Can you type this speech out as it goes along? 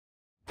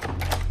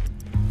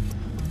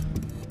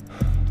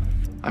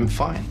I'm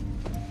fine.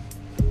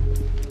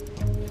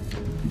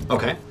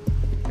 Okay.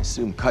 I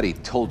assume Cuddy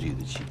told you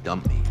that she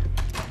dumped me.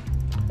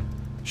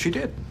 She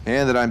did.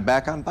 And that I'm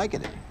back on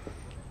Vicodin.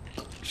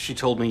 She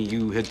told me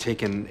you had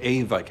taken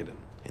a Vicodin.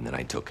 And then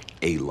I took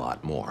a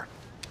lot more.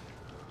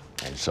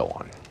 And so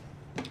on.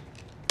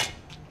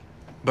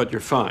 But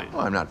you're fine.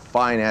 Well, I'm not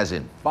fine as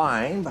in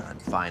fine, but I'm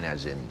fine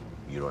as in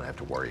you don't have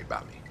to worry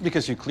about me.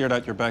 Because you cleared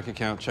out your bank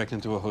account, checked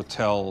into a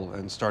hotel,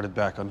 and started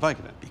back on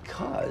Vicodin.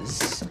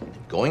 Because I'm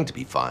going to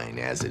be fine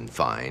as in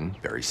fine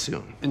very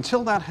soon.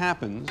 Until that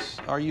happens,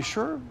 are you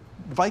sure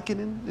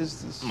Vicodin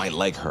is this? My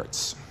leg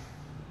hurts.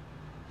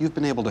 You've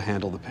been able to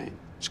handle the pain.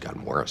 It's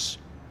gotten worse.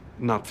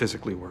 Not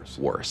physically worse.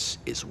 Worse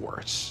is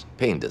worse.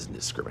 Pain doesn't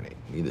discriminate,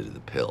 neither do the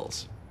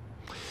pills.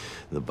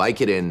 The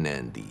Vicodin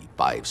and the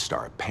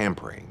 5-star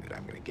pampering that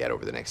I'm going to get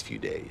over the next few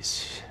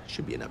days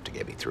should be enough to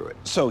get me through it.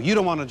 So you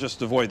don't want to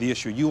just avoid the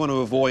issue. You want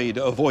to avoid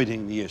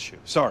avoiding the issue.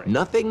 Sorry.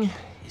 Nothing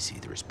is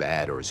either as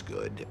bad or as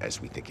good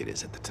as we think it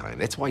is at the time.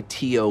 That's why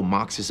T.O.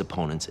 mocks his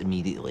opponents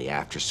immediately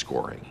after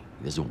scoring.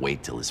 He doesn't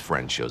wait till his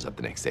friend shows up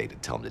the next day to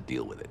tell him to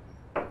deal with it.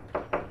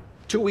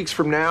 2 weeks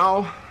from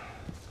now,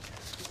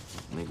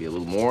 maybe a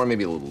little more,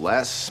 maybe a little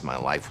less, my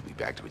life will be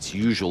back to its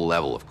usual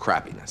level of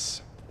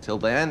crappiness. Till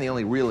then, the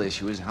only real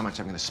issue is how much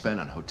I'm going to spend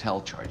on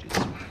hotel charges.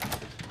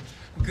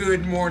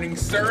 Good morning,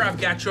 sir. I've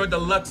got your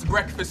deluxe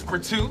breakfast for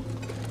two.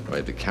 Do I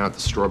have to count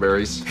the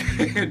strawberries?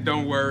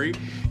 Don't worry.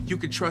 You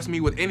can trust me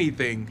with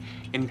anything,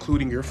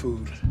 including your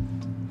food.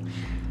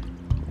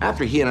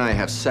 After he and I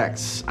have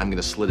sex, I'm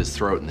going to slit his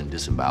throat and then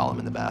disembowel him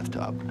in the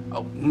bathtub.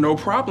 Oh, no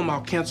problem.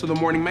 I'll cancel the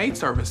morning maid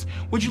service.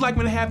 Would you like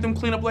me to have them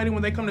clean up later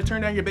when they come to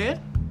turn down your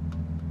bed?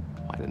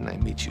 Why didn't I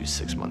meet you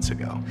 6 months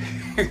ago?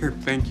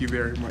 Thank you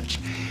very much.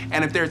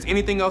 And if there's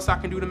anything else I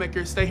can do to make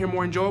your stay here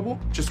more enjoyable,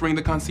 just ring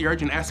the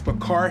concierge and ask for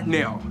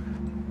Carnell.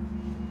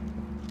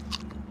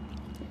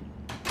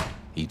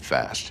 Eat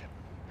fast.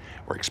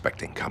 We're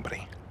expecting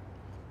company.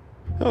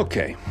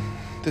 Okay.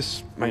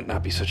 This might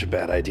not be such a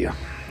bad idea.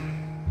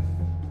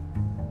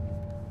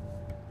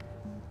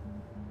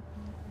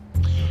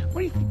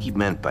 What do you think he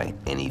meant by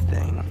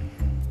anything?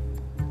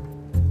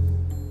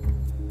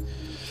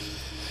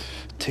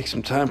 Take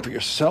some time for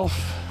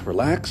yourself,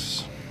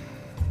 relax.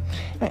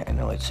 I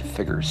know it's a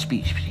figure of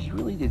speech, but he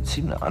really did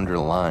seem to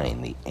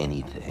underline the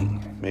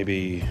anything.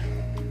 Maybe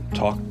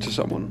talk to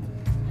someone?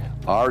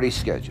 Already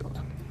scheduled.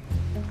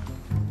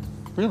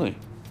 Really?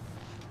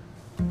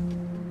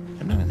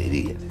 I'm not an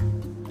idiot.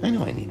 I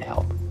know I need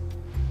help.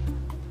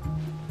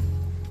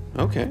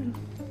 Okay,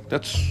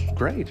 that's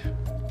great.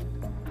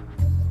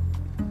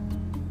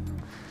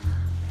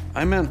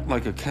 I meant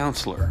like a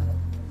counselor.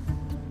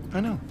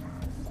 I know.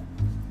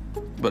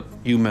 But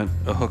you meant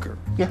a hooker.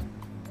 Yeah.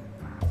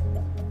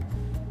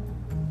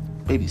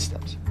 Baby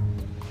steps.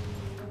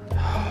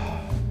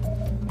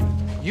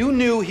 You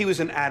knew he was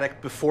an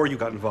addict before you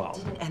got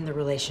involved. Didn't end the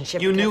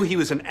relationship. You knew he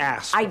was an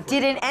ass. I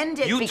didn't end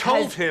it You because...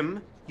 told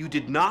him you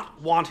did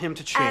not want him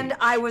to change. And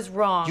I was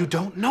wrong. You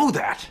don't know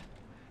that.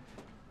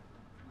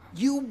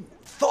 You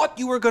thought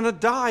you were gonna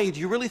die. Do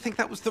you really think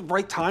that was the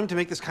right time to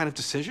make this kind of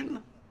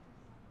decision?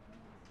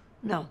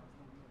 No.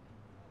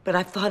 But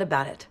I've thought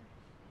about it.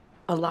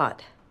 A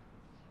lot.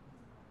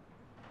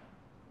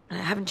 And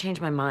I haven't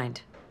changed my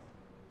mind.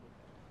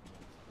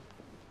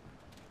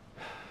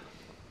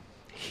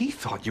 He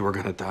thought you were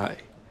gonna die.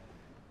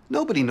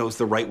 Nobody knows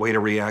the right way to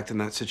react in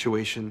that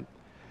situation.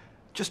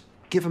 Just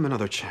give him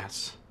another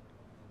chance.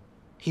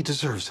 He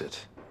deserves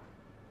it.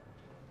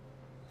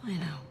 I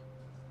know.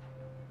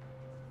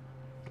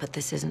 But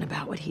this isn't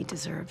about what he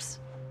deserves.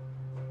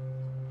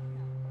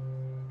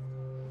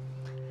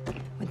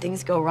 When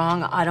things go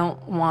wrong, I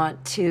don't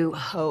want to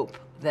hope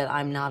that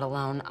I'm not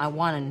alone. I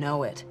want to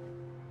know it.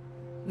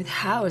 With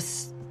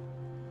House,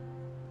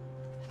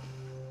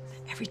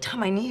 every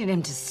time I needed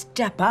him to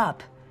step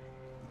up,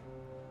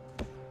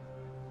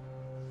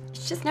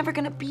 it's just never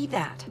gonna be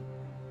that.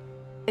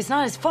 It's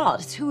not his fault,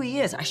 it's who he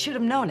is. I should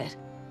have known it.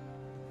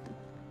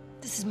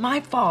 This is my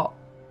fault.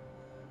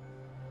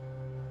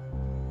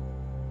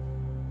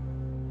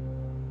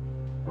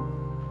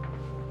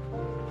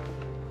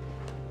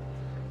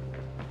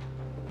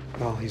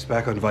 Well, he's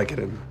back on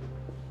Vicodin,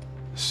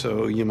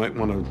 so you might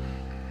want to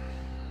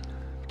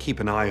keep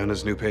an eye on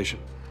his new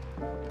patient.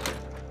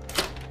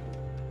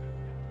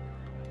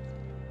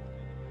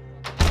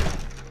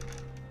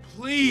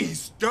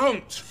 Please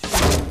don't.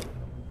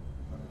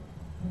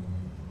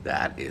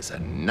 That is a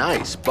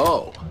nice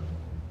bow.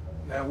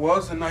 That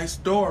was a nice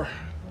door.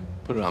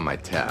 Put it on my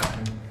tab.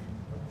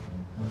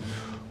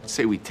 Let's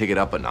say we take it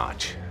up a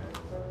notch.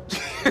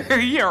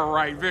 Yeah,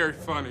 right. Very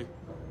funny.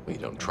 Well,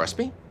 you don't trust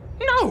me?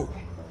 No.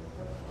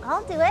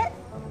 I'll do it.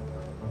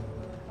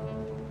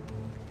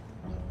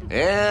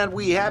 And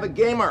we have a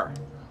gamer.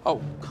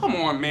 Oh, come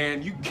on,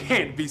 man. You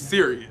can't be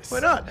serious. Why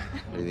not?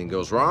 If anything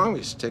goes wrong, we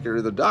just take her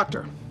to the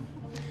doctor.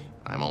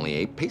 I'm only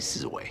 8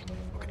 paces away.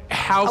 Okay,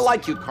 House... I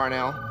like you,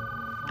 Carnell.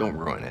 Don't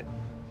ruin it.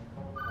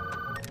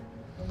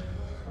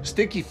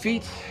 Sticky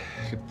feet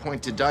could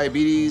point to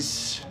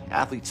diabetes,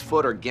 athlete's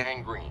foot, or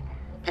gangrene.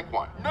 Pick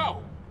one.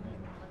 No.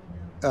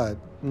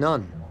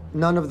 None.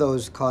 None of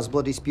those cause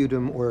bloody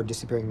sputum or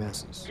disappearing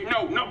masses.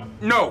 No, no,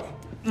 no,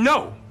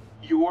 no!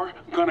 You're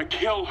gonna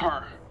kill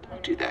her.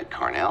 Don't do that,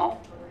 Carnell.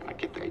 I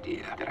get the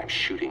idea that I'm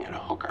shooting at a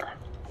hooker.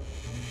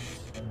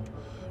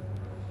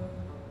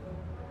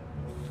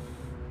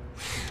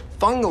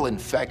 Fungal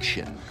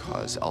infection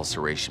cause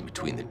ulceration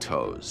between the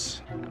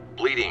toes.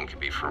 Bleeding could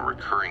be from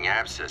recurring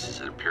abscesses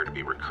that appear to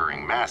be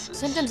recurring masses.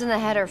 Symptoms in the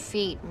head or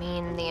feet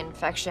mean the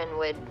infection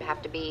would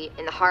have to be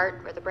in the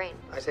heart or the brain.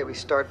 I say we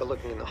start by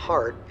looking in the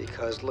heart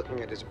because looking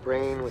at his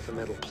brain with a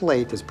metal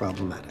plate is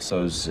problematic.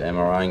 So's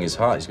MRIing his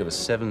heart. He's got a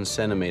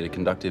 7-centimeter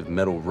conductive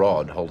metal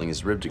rod holding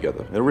his rib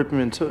together. It'll rip him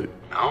in two.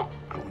 No,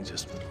 I can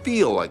just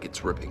feel like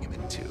it's ripping him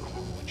in two,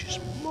 which is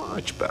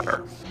much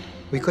better.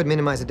 We could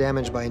minimize the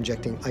damage by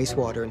injecting ice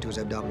water into his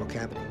abdominal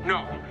cavity.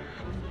 No.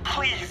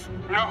 Please,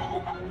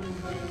 no.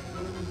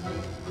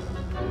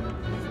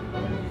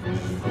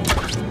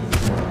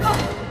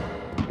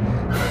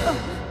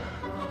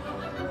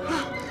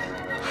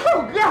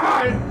 Oh,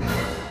 God!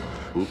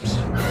 Oops.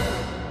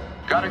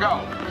 Gotta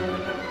go.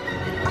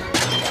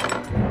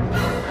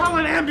 Call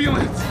an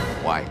ambulance.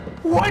 Why?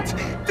 What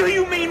do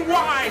you mean,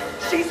 why?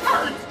 She's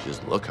hurt. She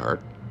doesn't look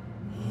hurt.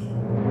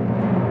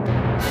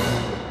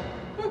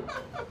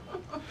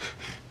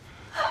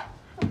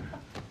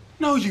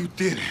 No, you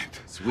didn't.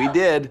 Yes, we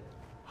did.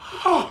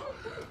 Oh.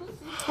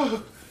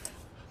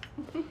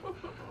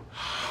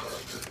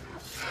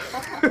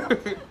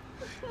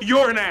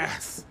 You're an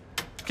ass.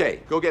 Okay,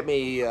 go get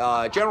me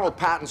General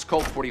Patton's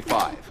Colt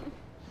 45.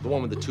 The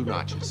one with the 2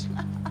 notches.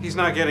 He's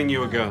not getting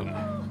you a gun.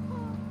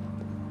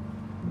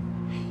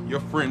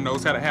 Your friend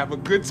knows how to have a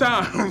good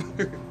time.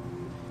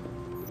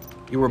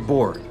 You were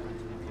bored.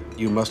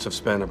 You must have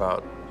spent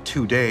about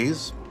 2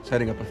 days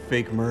setting up a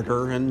fake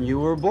murder, and you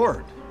were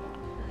bored.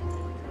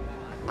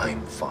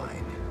 I'm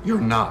fine. You're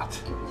not.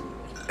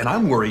 And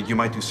I'm worried you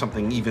might do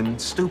something even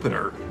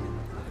stupider.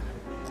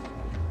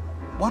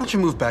 Why don't you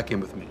move back in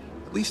with me?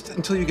 At least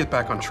until you get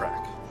back on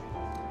track.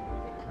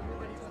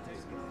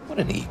 What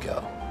an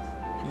ego.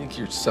 You think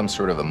you're some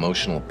sort of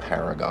emotional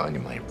paragon you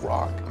might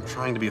rock. I'm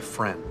trying to be a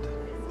friend.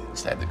 At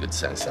least I have the good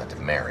sense not to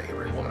marry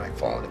every woman I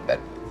fall into bed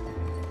with.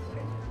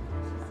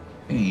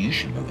 Maybe you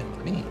should move in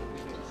with me.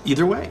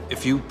 Either way,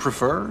 if you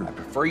prefer. I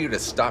prefer you to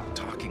stop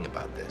talking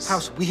about this.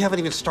 House, we haven't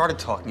even started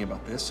talking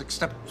about this,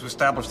 except to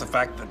establish the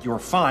fact that you're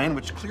fine,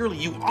 which clearly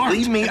you aren't.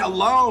 Leave me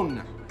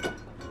alone!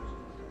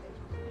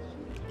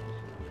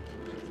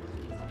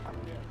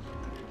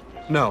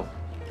 No.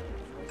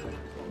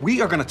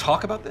 We are gonna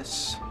talk about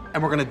this,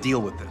 and we're gonna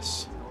deal with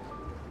this.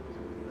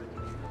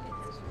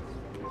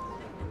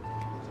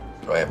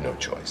 So I have no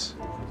choice.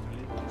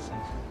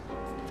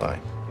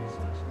 Fine.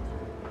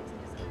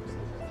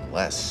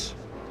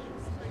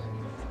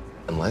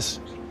 Unless,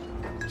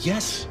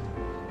 yes,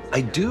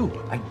 I do.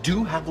 I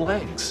do have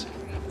legs.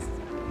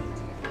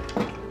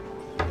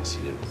 Guess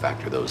you didn't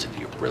factor those into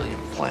your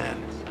brilliant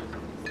plan.